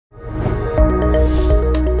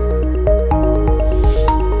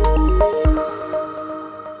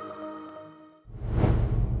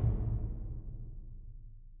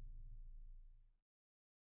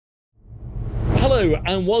Hello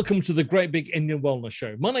and welcome to the Great Big Indian Wellness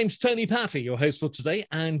Show. My name's Tony Patty, your host for today,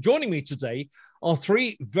 and joining me today are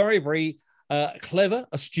three very clever,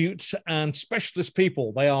 astute and specialist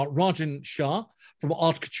people. They are Rajan Shah from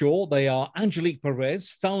Art Couture. They are Angelique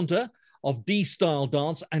Perez, founder of D-Style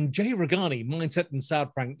Dance, and Jay Regani, mindset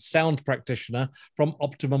and sound practitioner from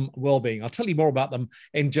Optimum Wellbeing. I'll tell you more about them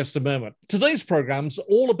in just a moment. Today's program's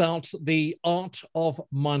all about the art of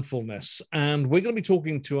mindfulness, and we're going to be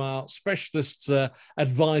talking to our specialist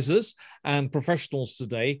advisors and professionals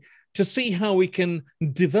today to see how we can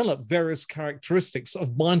develop various characteristics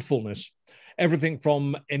of mindfulness, everything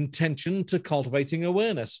from intention to cultivating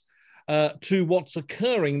awareness. To what's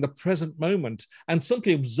occurring in the present moment and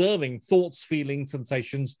simply observing thoughts, feelings,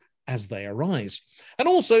 sensations as they arise. And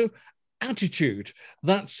also attitude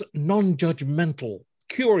that's non-judgmental,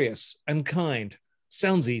 curious and kind.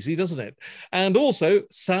 Sounds easy, doesn't it? And also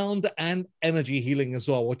sound and energy healing as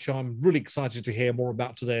well, which I'm really excited to hear more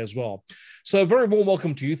about today as well. So a very warm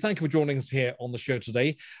welcome to you. Thank you for joining us here on the show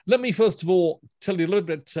today. Let me first of all tell you a little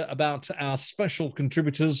bit about our special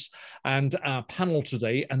contributors and our panel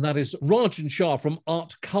today, and that is Rajan Shah from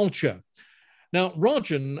Art Culture. Now,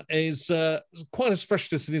 Rajan is quite a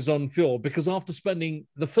specialist in his own field because after spending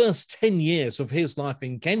the first 10 years of his life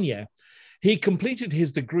in Kenya, he completed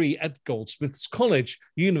his degree at Goldsmiths College,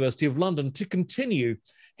 University of London, to continue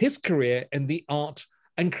his career in the art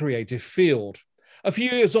and creative field. A few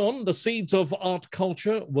years on, the seeds of art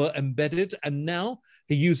culture were embedded, and now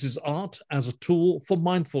he uses art as a tool for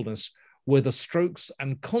mindfulness, where the strokes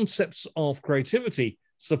and concepts of creativity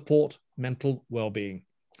support mental well-being.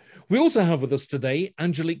 We also have with us today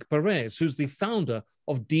Angelique Perez, who's the founder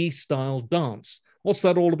of D-Style Dance. What's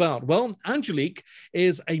that all about? Well, Angelique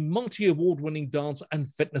is a multi-award-winning dance and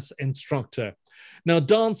fitness instructor. Now,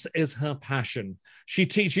 dance is her passion. She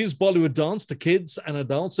teaches Bollywood dance to kids and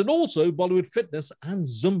adults, and also Bollywood fitness and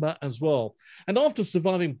Zumba as well. And after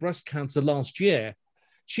surviving breast cancer last year,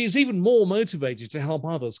 she's even more motivated to help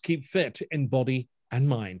others keep fit in body and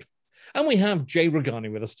mind. And we have Jay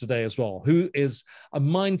Regani with us today as well, who is a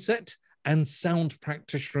mindset and sound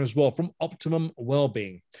practitioner as well from Optimum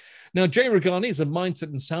Wellbeing. Now, Jay Regani is a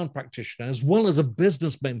mindset and sound practitioner as well as a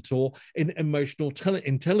business mentor in emotional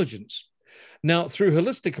intelligence. Now, through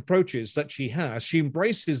holistic approaches that she has, she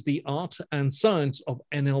embraces the art and science of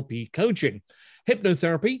NLP coaching,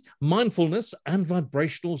 hypnotherapy, mindfulness, and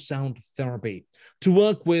vibrational sound therapy to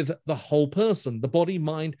work with the whole person, the body,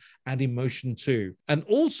 mind, and emotion too, and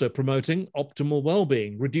also promoting optimal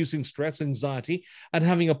well-being, reducing stress, anxiety, and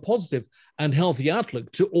having a positive and healthy outlook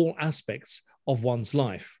to all aspects of one's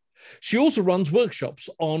life. She also runs workshops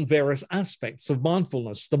on various aspects of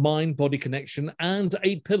mindfulness, the mind-body connection, and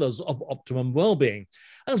 8 pillars of optimum well-being,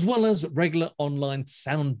 as well as regular online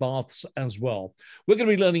sound baths as well. We're going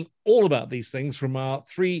to be learning all about these things from our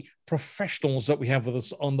 3 professionals that we have with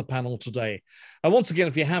us on the panel today. And once again,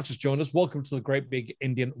 if you have just joined us, welcome to the Great Big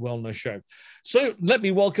Indian Wellness Show. So let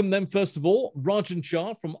me welcome them first of all, Rajan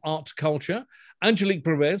Shah from Art Culture, Angelique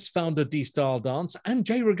Perez, founder D-Style Dance, and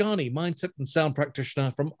Jay Regani, mindset and sound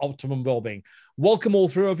practitioner from Optimum Wellbeing. Welcome all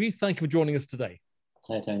 3 of you. Thank you for joining us today.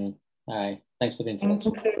 Hi, Tony. Hi. Thanks for the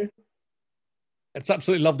introduction. It's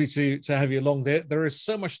absolutely lovely to have you along there. There is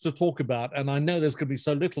so much to talk about, and I know there's going to be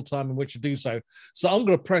so little time in which to do so. So I'm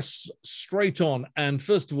going to press straight on and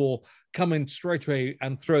first of all, come in straight away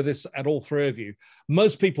and throw this at all 3 of you.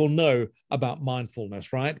 Most people know about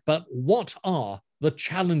mindfulness, right? But what are the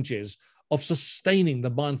challenges of sustaining the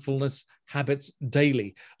mindfulness habits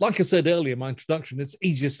daily? Like I said earlier in my introduction, it's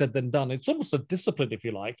easier said than done. It's almost a discipline, if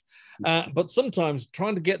you like. But sometimes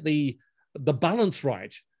trying to get the balance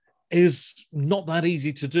right is not that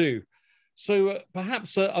easy to do. So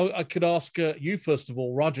perhaps I could ask you, first of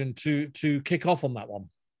all, Rajan, to kick off on that one.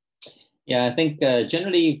 Yeah, I think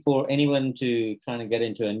generally for anyone to try to get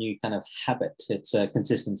into a new kind of habit, it's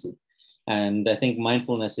consistency. And I think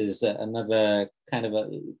mindfulness is another kind of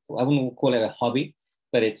I wouldn't call it a hobby,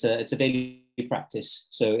 but it's a daily practice.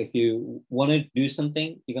 So if you want to do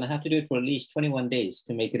something, you're going to have to do it for at least 21 days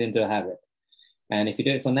to make it into a habit. And if you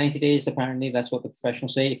do it for 90 days, apparently that's what the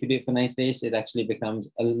professionals say. If you do it for 90 days, it actually becomes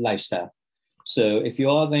a lifestyle. So if you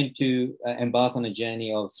are going to embark on a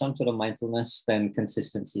journey of some sort of mindfulness, then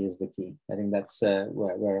consistency is the key. I think that's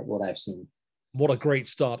what I've seen. What a great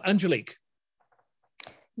start. Angelique.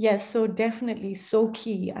 Yes, so definitely so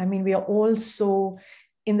key. I mean, we are all so,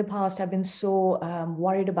 in the past, I've been so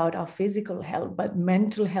worried about our physical health, but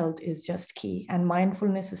mental health is just key. And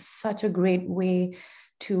mindfulness is such a great way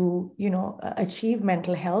to, achieve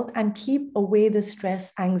mental health and keep away the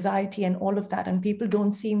stress, anxiety, and all of that. And people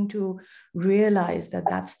don't seem to realize that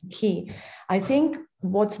that's the key. I think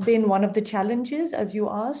what's been one of the challenges, as you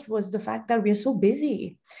asked, was the fact that we're so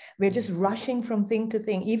busy. We're just rushing from thing to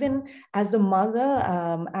thing. Even as a mother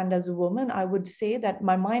and as a woman, I would say that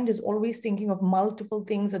my mind is always thinking of multiple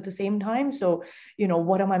things at the same time. So,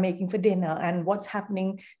 what am I making for dinner, and what's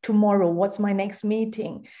happening tomorrow? What's my next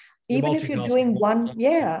meeting? Even if you're doing one,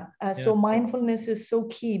 so mindfulness is so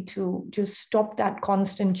key to just stop that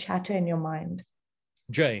constant chatter in your mind.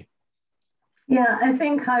 Jay. Yeah, I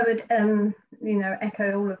think I would,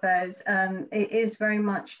 echo all of those. It is very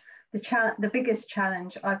much the biggest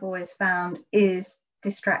challenge I've always found is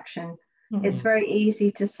distraction. Mm-hmm. It's very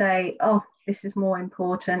easy to say, oh, this is more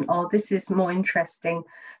important, or this is more interesting.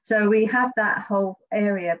 So we have that whole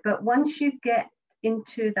area. But once you get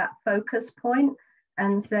into that focus point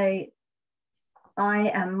and say, I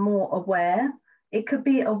am more aware. It could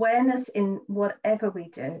be awareness in whatever we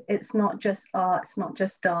do. It's not just art, it's not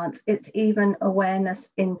just dance, it's even awareness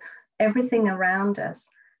in everything around us.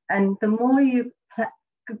 And the more you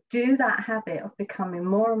do that habit of becoming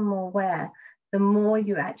more and more aware, the more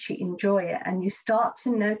you actually enjoy it, and you start to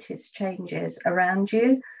notice changes around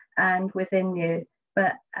you and within you.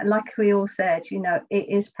 But like we all said, it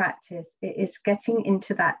is practice. It is getting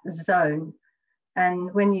into that zone.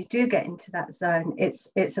 And when you do get into that zone,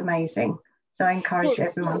 it's amazing. So I encourage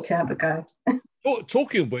everyone to have a go.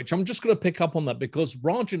 Talking of which, I'm just going to pick up on that, because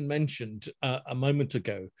Rajan mentioned a moment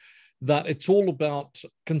ago that it's all about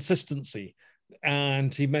consistency.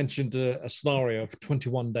 And he mentioned a scenario of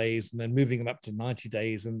 21 days and then moving them up to 90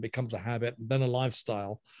 days, and becomes a habit and then a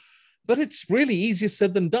lifestyle. But it's really easier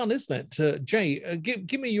said than done, isn't it? Jay,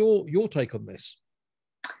 give me your take on this.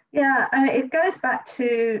 Yeah, it goes back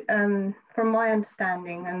to, from my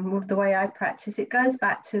understanding and the way I practice, it goes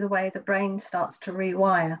back to the way the brain starts to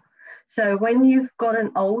rewire. So when you've got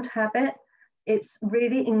an old habit, it's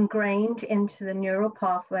really ingrained into the neural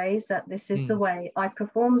pathways that this is the way I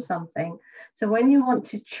perform something. So when you want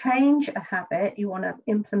to change a habit, you want to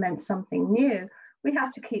implement something new, we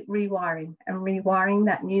have to keep rewiring and rewiring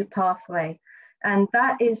that new pathway. And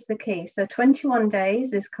that is the key. So 21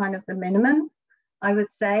 days is kind of the minimum, I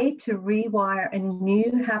would say, to rewire a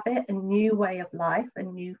new habit, a new way of life, a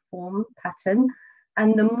new form pattern.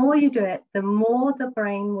 And the more you do it, the more the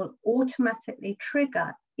brain will automatically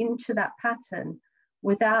trigger into that pattern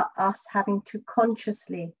without us having to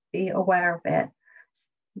consciously be aware of it.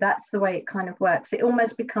 That's the way it kind of works. It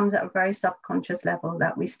almost becomes at a very subconscious level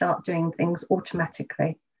that we start doing things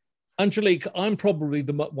automatically. Angelique, I'm probably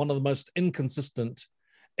one of the most inconsistent,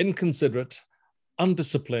 inconsiderate,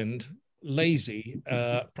 undisciplined, lazy,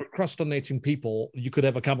 procrastinating people you could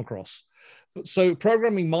ever come across. So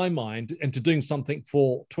programming my mind into doing something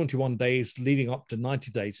for 21 days leading up to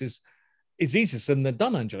 90 days is easier said than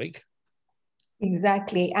done, Angelique.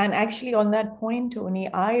 Exactly. And actually on that point,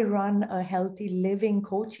 Tony, I run a healthy living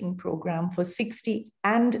coaching program for 60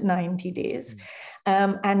 and 90 days.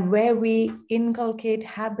 And where we inculcate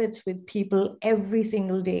habits with people every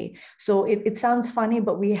single day. So it sounds funny,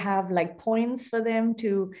 but we have like points for them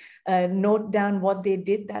to note down what they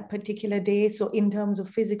did that particular day. So in terms of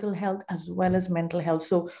physical health as well as mental health.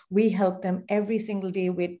 So we help them every single day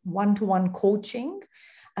with one-to-one coaching.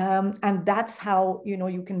 And that's how,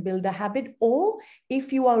 you can build a habit. Or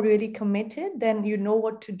if you are really committed, then you know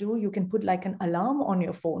what to do. You can put like an alarm on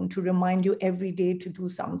your phone to remind you every day to do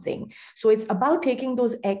something. So it's about taking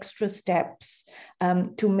those extra steps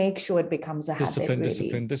to make sure it becomes a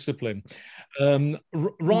habit. Discipline.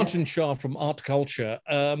 Rajan Shah from Art Culture,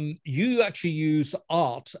 you actually use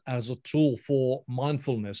art as a tool for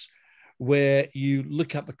mindfulness, where you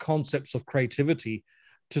look at the concepts of creativity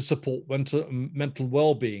to support mental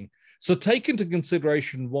well-being. So take into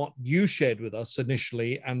consideration what you shared with us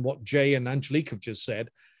initially and what Jay and Angelique have just said.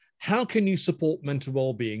 How can you support mental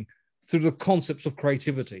well-being through the concepts of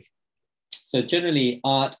creativity? So generally,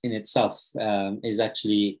 art in itself is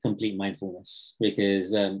actually complete mindfulness,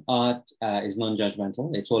 because art is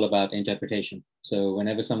non-judgmental. It's all about interpretation. So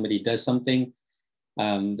whenever somebody does something,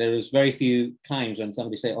 there is very few times when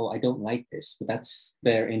somebody say, oh, I don't like this, but that's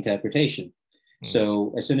their interpretation.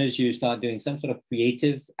 So as soon as you start doing some sort of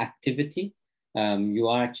creative activity, you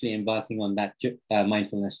are actually embarking on that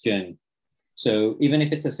mindfulness journey. So even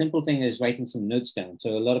if it's a simple thing as writing some notes down.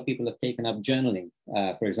 So a lot of people have taken up journaling,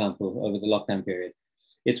 for example, over the lockdown period.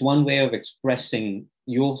 It's one way of expressing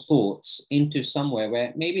your thoughts into somewhere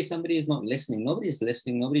where maybe somebody is not listening. Nobody's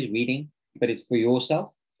listening, nobody's reading, but it's for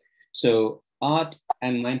yourself. So art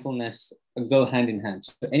and mindfulness go hand in hand.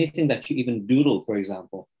 So anything that you even doodle, for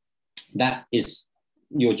example, that is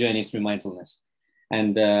your journey through mindfulness.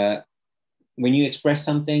 And when you express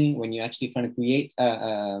something, when you're actually trying to create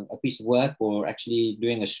a piece of work or actually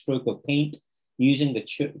doing a stroke of paint, using the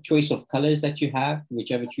choice of colors that you have,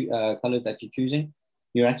 whichever color that you're choosing,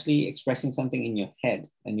 you're actually expressing something in your head,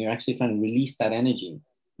 and you're actually trying to release that energy.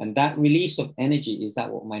 And that release of energy is that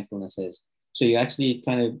what mindfulness is. So you're actually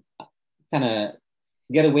trying to kind of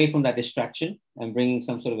get away from that distraction and bringing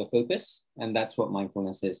some sort of a focus. And that's what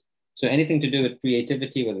mindfulness is. So anything to do with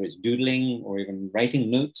creativity, whether it's doodling or even writing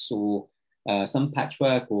notes or some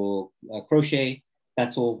patchwork or crochet,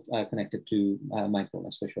 that's all connected to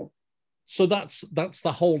mindfulness for sure. So that's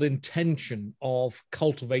the whole intention of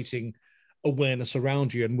cultivating awareness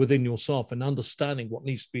around you and within yourself and understanding what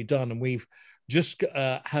needs to be done. And we've just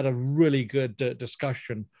had a really good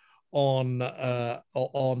discussion on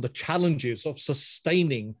the challenges of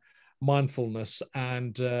sustaining mindfulness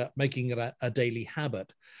and making it a daily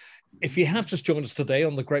habit. If you have just joined us today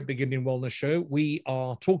on the Great Big Indian Wellness Show, we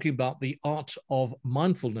are talking about the art of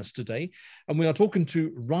mindfulness today. And we are talking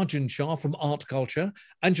to Rajan Shah from Art Culture,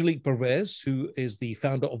 Angelique Perez, who is the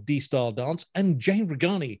founder of D-Style Dance, and Jay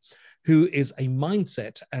Regani, who is a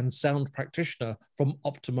mindset and sound practitioner from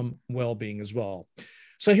Optimum Wellbeing as well.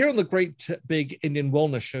 So here on the Great Big Indian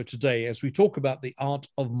Wellness Show today, as we talk about the art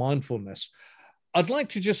of mindfulness, I'd like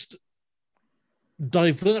to just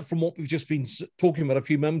divert from what we've just been talking about a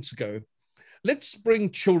few moments ago. Let's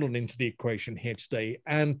bring children into the equation here today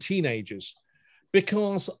and teenagers,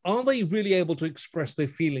 because are they really able to express their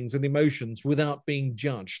feelings and emotions without being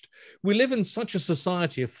judged? We live in such a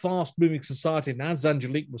society, a fast-moving society, and as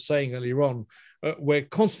Angelique was saying earlier on, we're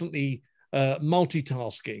constantly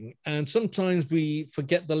multitasking, and sometimes we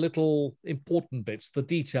forget the little important bits, the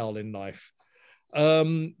detail in life.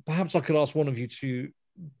 Perhaps I could ask one of you to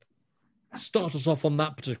start us off on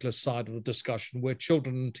that particular side of the discussion where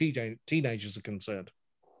children and teenagers are concerned.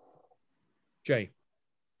 Jay.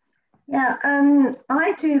 Yeah,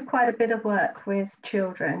 I do quite a bit of work with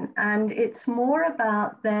children, and it's more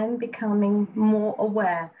about them becoming more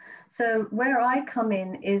aware. So where I come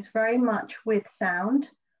in is very much with sound,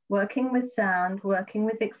 working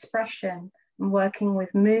with expression, and working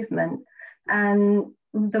with movement. And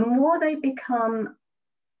the more they become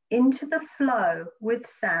into the flow with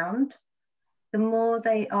sound, the more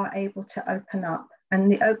they are able to open up, and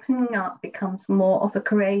the opening up becomes more of a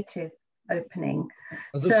creative opening.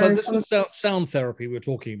 So this is sound therapy we're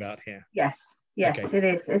talking about here. Yes, okay. It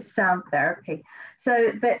is. It's sound therapy.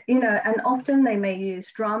 So that, and often they may use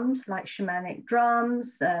drums, like shamanic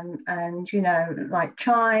drums, and like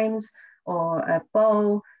chimes or a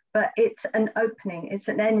bowl, but it's an opening, it's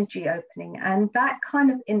an energy opening, and that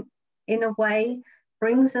kind of in a way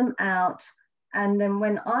brings them out. And then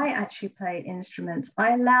when I actually play instruments,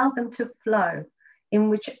 I allow them to flow in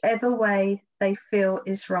whichever way they feel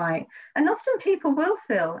is right. And often people will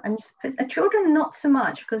feel, and children not so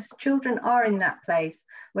much, because children are in that place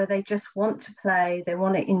where they just want to play, they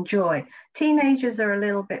want to enjoy. Teenagers are a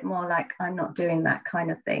little bit more like, I'm not doing that kind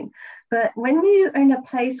of thing. But when you're in a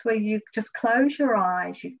place where you just close your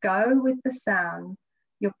eyes, you go with the sound,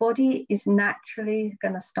 your body is naturally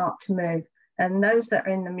going to start to move. And those that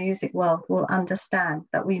are in the music world will understand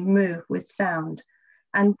that we move with sound.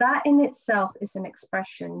 And that in itself is an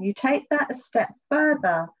expression. You take that a step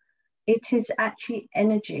further, it is actually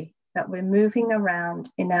energy that we're moving around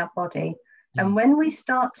in our body. And when we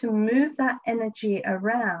start to move that energy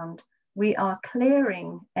around, we are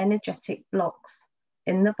clearing energetic blocks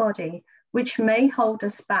in the body, which may hold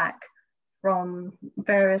us back from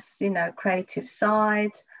various, creative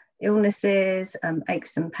sides, illnesses,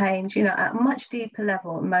 aches and pains, at a much deeper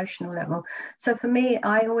level, emotional level. So for me,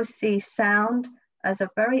 I always see sound as a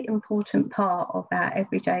very important part of our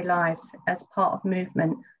everyday lives, as part of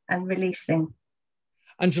movement and releasing.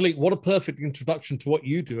 Angelique, what a perfect introduction to what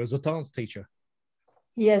you do as a dance teacher.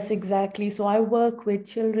 Yes, exactly. So I work with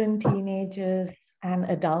children, teenagers, and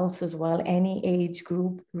adults as well, any age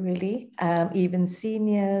group really, even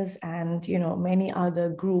seniors and many other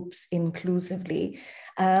groups inclusively.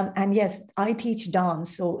 And yes, I teach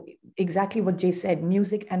dance. So exactly what Jay said,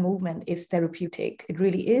 music and movement is therapeutic. It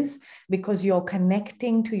really is, because you're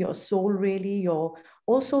connecting to your soul really. You're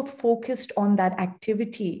also focused on that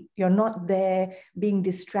activity. You're not there being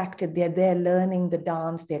distracted. They're there learning the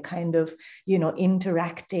dance. They're kind of,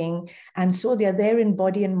 interacting. And so they're there in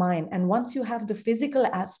body and mind. And once you have the physical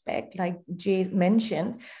aspect, like Jay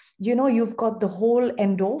mentioned, you've got the whole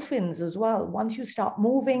endorphins as well. Once you start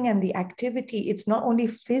moving and the activity, it's not only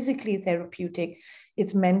physically therapeutic,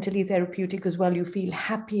 it's mentally therapeutic as well. You feel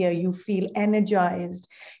happier, you feel energized.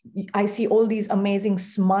 I see all these amazing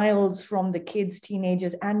smiles from the kids,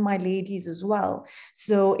 teenagers, and my ladies as well.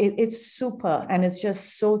 So it's super, and it's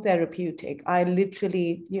just so therapeutic. I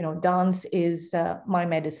literally, dance is my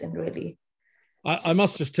medicine, really. I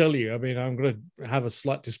must just tell you, I mean, I'm going to have a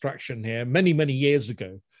slight distraction here. Many, many years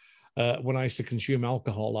ago, when I used to consume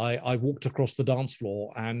alcohol, I walked across the dance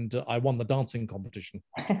floor and I won the dancing competition.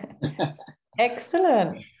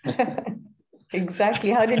 Excellent.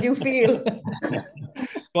 Exactly. How did you feel?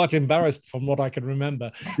 Quite embarrassed from what I can remember.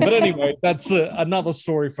 But anyway, that's another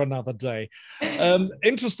story for another day.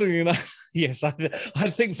 Interestingly enough, yes, I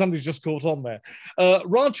think somebody's just caught on there.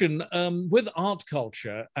 Rajan, with art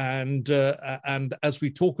culture and as we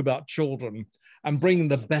talk about children and bringing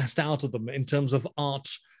the best out of them in terms of art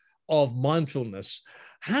of mindfulness,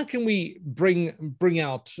 how can we bring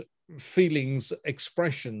out feelings,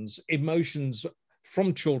 expressions, emotions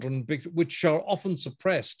from children, which are often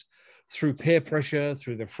suppressed through peer pressure,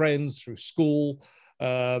 through their friends, through school?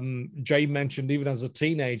 Jay mentioned even as a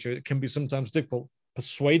teenager, it can be sometimes difficult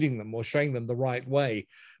persuading them or showing them the right way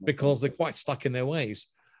because they're quite stuck in their ways.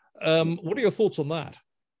 What are your thoughts on that?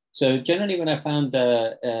 So generally what I found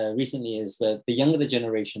recently is that the younger the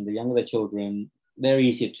generation, the younger the children, they're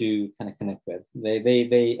easier to kind of connect with.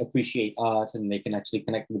 They appreciate art and they can actually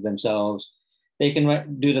connect with themselves. They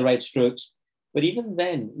can do the right strokes. But even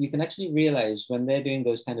then, you can actually realize when they're doing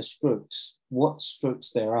those kind of strokes, what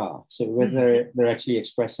strokes there are. So whether they're actually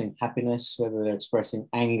expressing happiness, whether they're expressing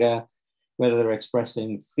anger, whether they're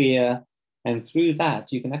expressing fear. And through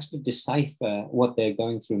that, you can actually decipher what they're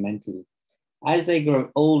going through mentally. As they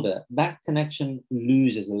grow older, that connection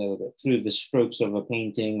loses a little bit through the strokes of a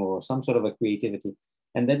painting or some sort of a creativity.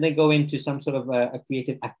 And then they go into some sort of a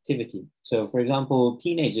creative activity. So for example,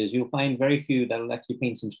 teenagers, you'll find very few that will actually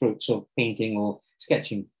paint some strokes of painting or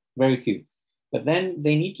sketching, very few. But then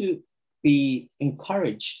they need to be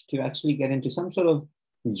encouraged to actually get into some sort of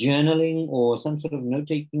journaling or some sort of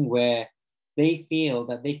note-taking where they feel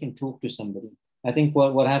that they can talk to somebody. I think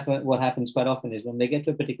what happens quite often is when they get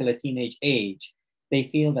to a particular teenage age, they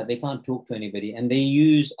feel that they can't talk to anybody and they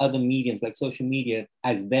use other mediums like social media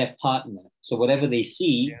as their partner. So whatever they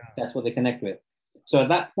see, that's what they connect with. So at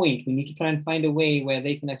that point, we need to try and find a way where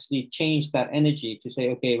they can actually change that energy to say,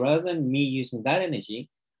 okay, rather than me using that energy,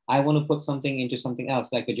 I want to put something into something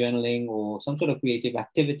else, like a journaling or some sort of creative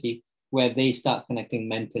activity where they start connecting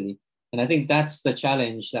mentally. And I think that's the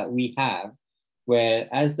challenge that we have, where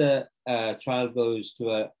as the child goes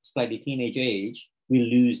to a slightly teenage age, we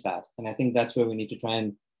lose that. And I think that's where we need to try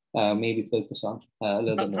and maybe focus on a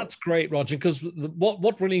little bit more. That's great, Roger, because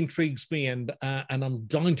what really intrigues me, and I'm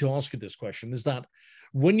dying to ask you this question, is that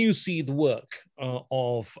when you see the work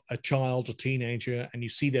of a child, a teenager, and you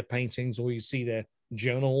see their paintings or you see their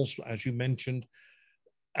journals, as you mentioned,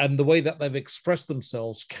 and the way that they've expressed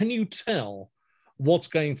themselves, can you tell what's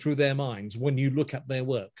going through their minds when you look at their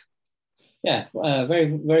work? Yeah,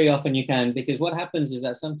 very, very often you can, because what happens is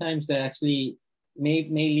that sometimes they actually may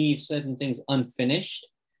leave certain things unfinished,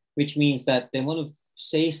 which means that they want to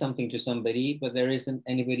say something to somebody, but there isn't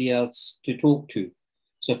anybody else to talk to.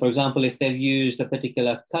 So for example, if they've used a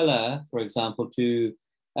particular color, for example, to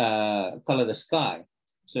color the sky.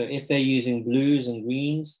 So if they're using blues and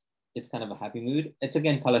greens, it's kind of a happy mood. It's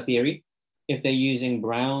again, color theory. If they're using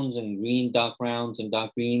browns and green, dark browns and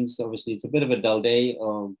dark greens, obviously it's a bit of a dull day,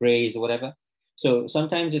 or grays or whatever. So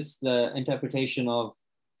sometimes it's the interpretation of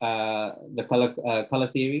the color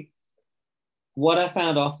theory. What I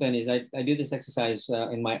found often is I do this exercise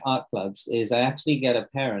in my art clubs, is I actually get a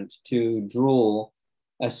parent to draw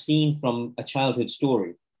a scene from a childhood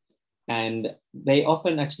story. And they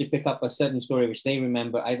often actually pick up a certain story which they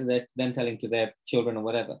remember, either them telling to their children or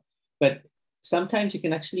whatever. But sometimes you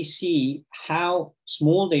can actually see how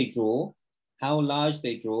small they draw, how large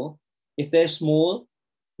they draw. If they're small,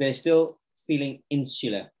 they're still feeling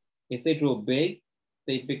insular. If they draw big,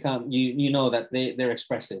 they become, you know that they're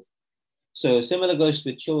expressive. So similar goes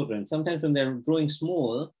with children. Sometimes when they're drawing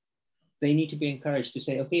small, they need to be encouraged to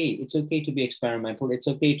say, okay, it's okay to be experimental. It's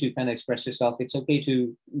okay to kind of express yourself. It's okay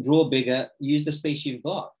to draw bigger, use the space you've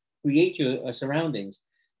got, create your surroundings.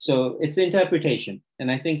 So it's interpretation. And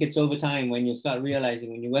I think it's over time when you start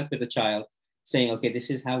realizing, when you work with a child, saying, okay, this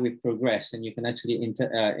is how we progress, and you can actually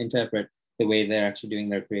interpret the way they're actually doing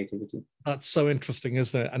their creativity. That's so interesting,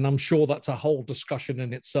 isn't it? And I'm sure that's a whole discussion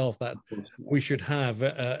in itself that we should have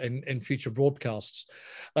in future broadcasts.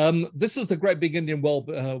 This is the Great Big Indian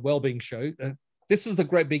Wellbeing Show. This is the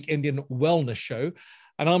Great Big Indian Wellness Show.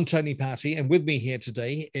 And I'm Tony Patty, and with me here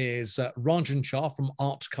today is Rajan Shah from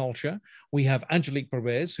Art Culture. We have Angelique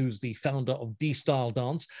Perez, who's the founder of D-Style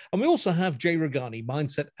Dance. And we also have Jay Regani,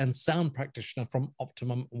 mindset and sound practitioner from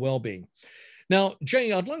Optimum Wellbeing. Now,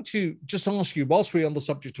 Jay, I'd like to just ask you, whilst we're on the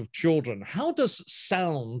subject of children, how does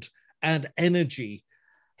sound and energy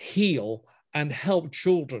heal and help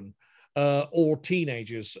children or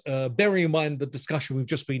teenagers, bearing in mind the discussion we've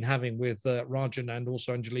just been having with Rajan and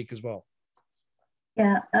also Angelique as well?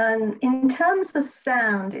 Yeah, in terms of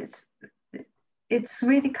sound, it's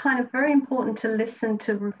really kind of very important to listen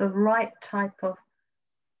to the right type of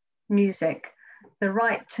music, the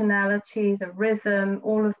right tonality, the rhythm,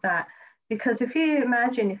 all of that. Because if you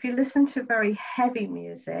imagine, if you listen to very heavy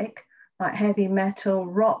music, like heavy metal,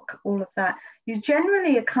 rock, all of that, you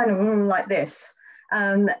generally are kind of like this.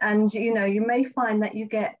 And you may find that you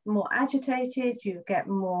get more agitated, you get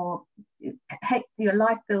more, your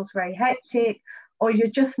life feels very hectic, or you're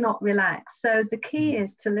just not relaxed. So the key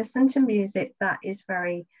is to listen to music that is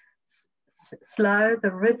very slow.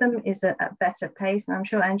 The rhythm is at a better pace, and I'm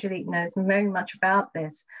sure Angelique knows very much about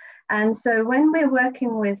this. And so when we're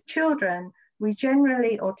working with children, we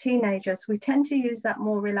generally, or teenagers, we tend to use that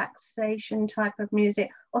more relaxation type of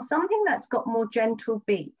music, or something that's got more gentle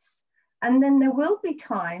beats. And then there will be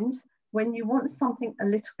times when you want something a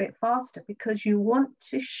little bit faster because you want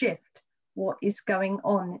to shift what is going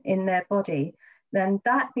on in their body. Then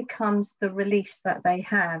that becomes the release that they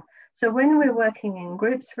have. So when we're working in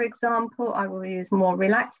groups, for example, I will use more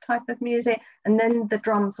relaxed type of music, and then the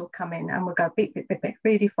drums will come in and we'll go beat, beat, beat, beat,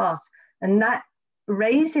 really fast. And that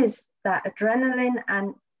raises that adrenaline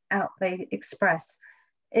and out they express.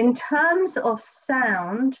 In terms of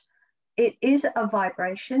sound, it is a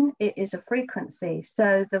vibration, it is a frequency.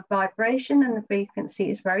 So the vibration and the frequency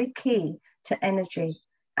is very key to energy.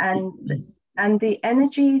 And the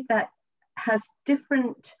energy that has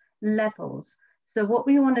different levels. So what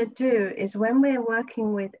we want to do is when we're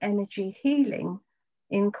working with energy healing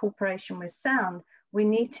in cooperation with sound, we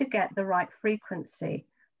need to get the right frequency.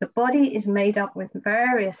 The body is made up with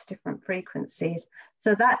various different frequencies.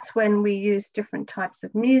 So that's when we use different types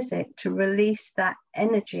of music to release that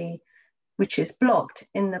energy which is blocked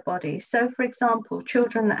in the body. So for example,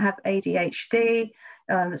 children that have ADHD,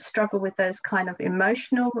 struggle with those kind of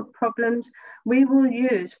emotional problems, we will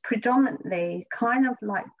use predominantly kind of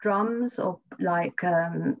like drums or like,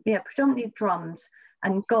 predominantly drums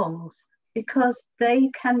and gongs, because they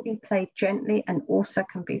can be played gently and also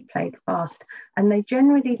can be played fast. And they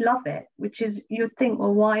generally love it, which is, you'd think,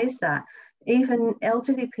 well, why is that? Even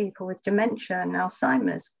elderly people with dementia and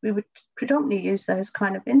Alzheimer's, we would predominantly use those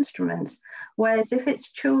kind of instruments. Whereas if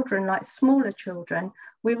it's children, like smaller children,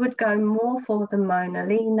 we would go more for the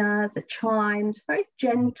monolina, the chimes, very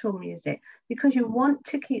gentle music, because you want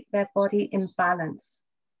to keep their body in balance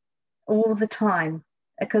all the time.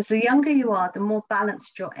 Because the younger you are, the more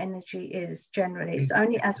balanced your energy is generally. It's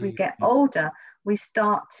only as we get older,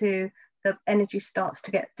 the energy starts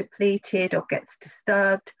to get depleted or gets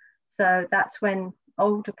disturbed. So that's when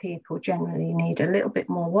older people generally need a little bit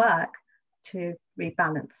more work to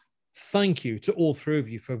rebalance. Thank you to all three of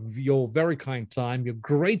you for your very kind time, your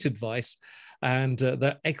great advice, and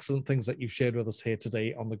the excellent things that you've shared with us here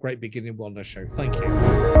today on the Great Big Indian Wellness Show. Thank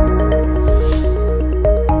you.